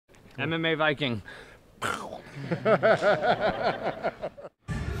MMA Viking.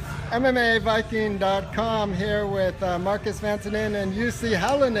 MMAViking.com here with Marcus Vänttinen and Jussi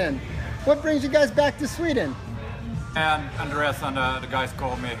Halonen. What brings you guys back to Sweden? And Andreas and the guys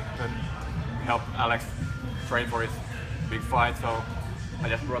called me to help Alex train for his big fight, so I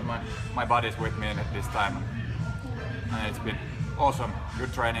just brought my buddies with me this time. And it's been awesome,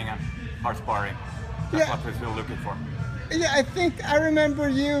 good training and hard sparring. That's what we're still looking for. Yeah, I think I remember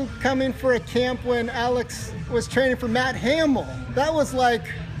you coming for a camp when Alex was training for Matt Hamill. That was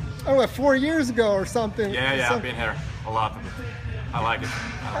like, I don't know, 4 years ago or something. Yeah, I've been here a lot. I like it.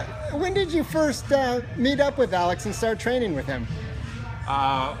 When did you first meet up with Alex and start training with him?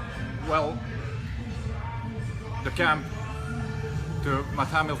 Well, the camp to Matt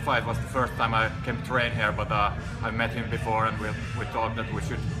Hamill fight was the first time I came to train here, but I met him before and we thought that we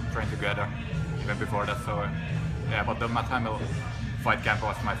should train together even before that. So yeah, but the Matt Hamill fight camp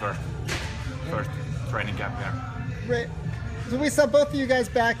was my first training camp here. Great. So we saw both of you guys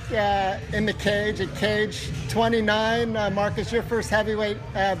back in the cage at Cage 29. Marcus, your first heavyweight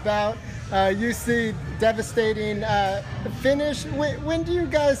bout. Jussi, devastating finish. When do you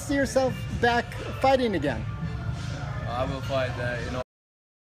guys see yourself back fighting again? I will fight,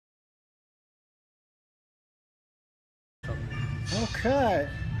 Okay.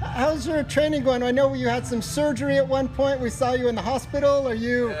 How's your training going? I know you had some surgery at one point. We saw you in the hospital. Are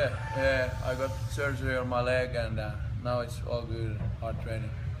you? Yeah. I got surgery on my leg, and now it's all good. Hard training.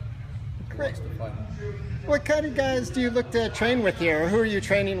 Great. What kind of guys do you look to train with here? Or who are you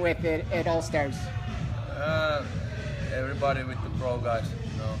training with at Allstars? Everybody with the pro guys.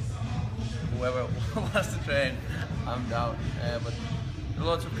 Whoever wants to train, I'm down. But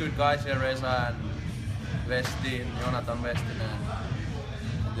lots of good guys here, Reza and Westin, Jonathan Westin, and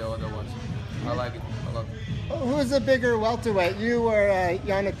the other ones. I like it a lot. Who's a bigger welterweight, you or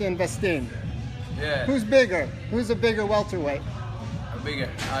Jonathan Westin? Yeah. Who's bigger? Who's a bigger welterweight? Bigger?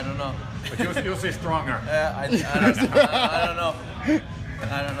 I don't know. But you'll see stronger. I don't know.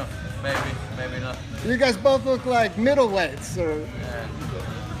 I don't know. Maybe not. You guys both look like middleweights. Or...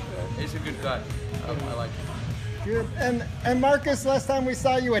 He's a good guy. I like him. Good. And Marcus, last time we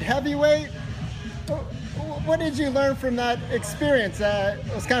saw you at heavyweight, what did you learn from that experience? It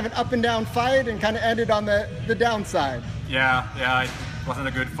was kind of an up and down fight and kind of ended on the downside. Yeah, it wasn't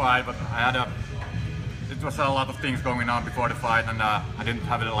a good fight, but it was a lot of things going on before the fight, and I didn't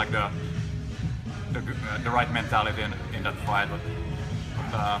have the right mentality in that fight. But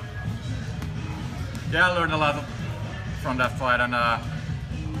yeah, I learned a lot from that fight, and now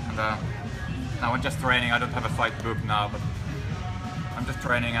I'm just training. I don't have a fight booked now, but I'm just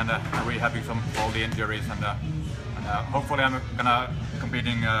training and rehabbing all the injuries, and hopefully I'm gonna compete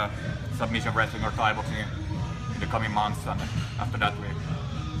in submission wrestling or Thai boxing in the coming months, and after that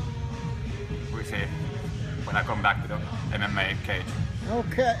we see when I come back to the MMA cage.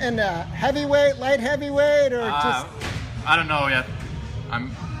 Okay, and heavyweight, light heavyweight, or just? I don't know yet.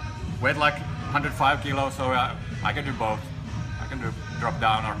 I'm weight like 105 kilos, so I can do both. I can do drop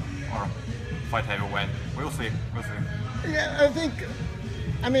down or fight heavyweight. We'll see. Yeah,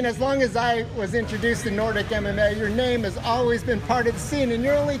 I mean, as long as I was introduced to Nordic MMA, your name has always been part of the scene, and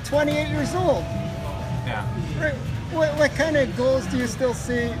you're only 28 years old. Yeah. What kind of goals do you still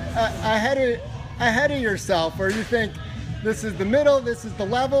see ahead of yourself, or you think this is the middle, this is the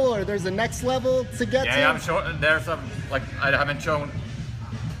level, or there's a next level to get to? Yeah, I'm sure there's I haven't shown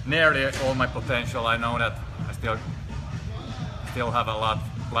nearly all my potential. I know that I still have a lot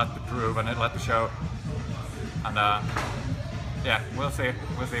to prove and a lot to show, and yeah, we'll see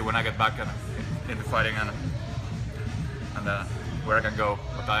when I get back into fighting and where I can go.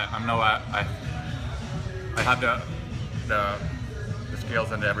 But I know I have the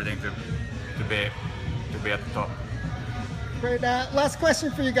skills and everything to be at the top. Great. Last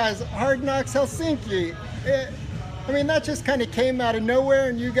question for you guys. Hardknocks Helsinki. I mean, that just kind of came out of nowhere,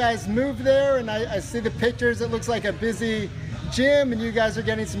 and you guys moved there, and I see the pictures. It looks like a busy gym, and you guys are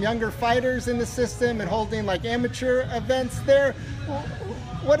getting some younger fighters in the system and holding like amateur events there.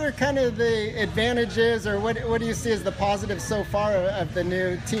 What are kind of the advantages, or what do you see as the positives so far of the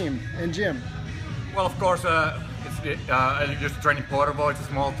new team and gym? Well, of course, it's just training Porvoo. It's a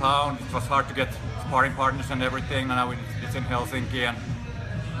small town. It was hard to get sparring partners and everything. Now it's in Helsinki, and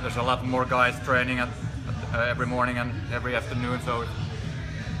there's a lot more guys training every morning and every afternoon. So it's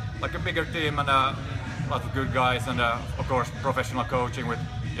like a bigger team and lots of good guys, and of course professional coaching with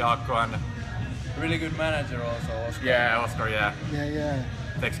Jaakko and really good manager also, Oscar. Yeah, Oscar. Yeah.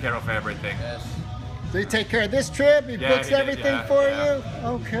 Takes care of everything. Yes. So you take care of this trip. He books everything for you.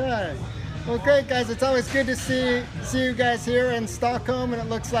 Okay. Well, great, guys. It's always good to see you guys here in Stockholm, and it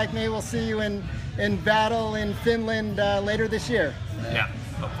looks like maybe we'll see you in battle in Finland later this year. Yeah,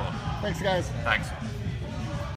 hopefully. Thanks, guys. Thanks.